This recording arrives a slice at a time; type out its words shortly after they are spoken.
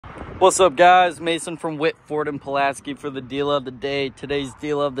What's up, guys? Mason from Witt, Ford and Pulaski for the deal of the day. Today's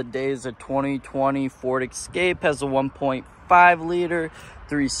deal of the day is a 2020 Ford Escape. Has a 1.5 liter,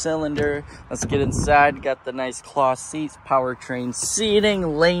 3-cylinder. Let's get inside. Got the nice cloth seats, powertrain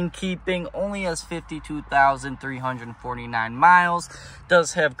seating, lane keeping. Only has 52,349 miles.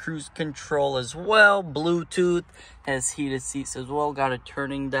 Does have cruise control as well. Bluetooth. Has heated seats as well. Got a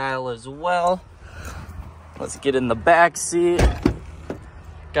turning dial as well. Let's get in the back seat.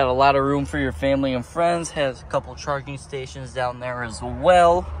 Got a lot of room for your family and friends. Has a couple charging stations down there as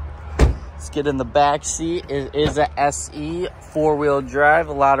well. Let's get in the back seat. It is a SE 4-wheel drive.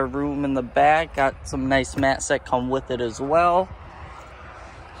 A lot of room in the back. Got some nice mats that come with it as well.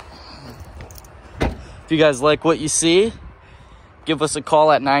 If you guys like what you give us a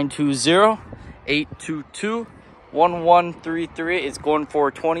call at 920-822-1133. It's going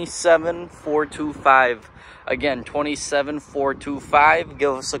for $27,425. Again, $27,425.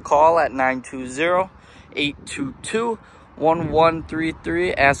 Give us a call at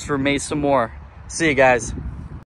 920-822-1133. Ask for Mason Moore. See you guys.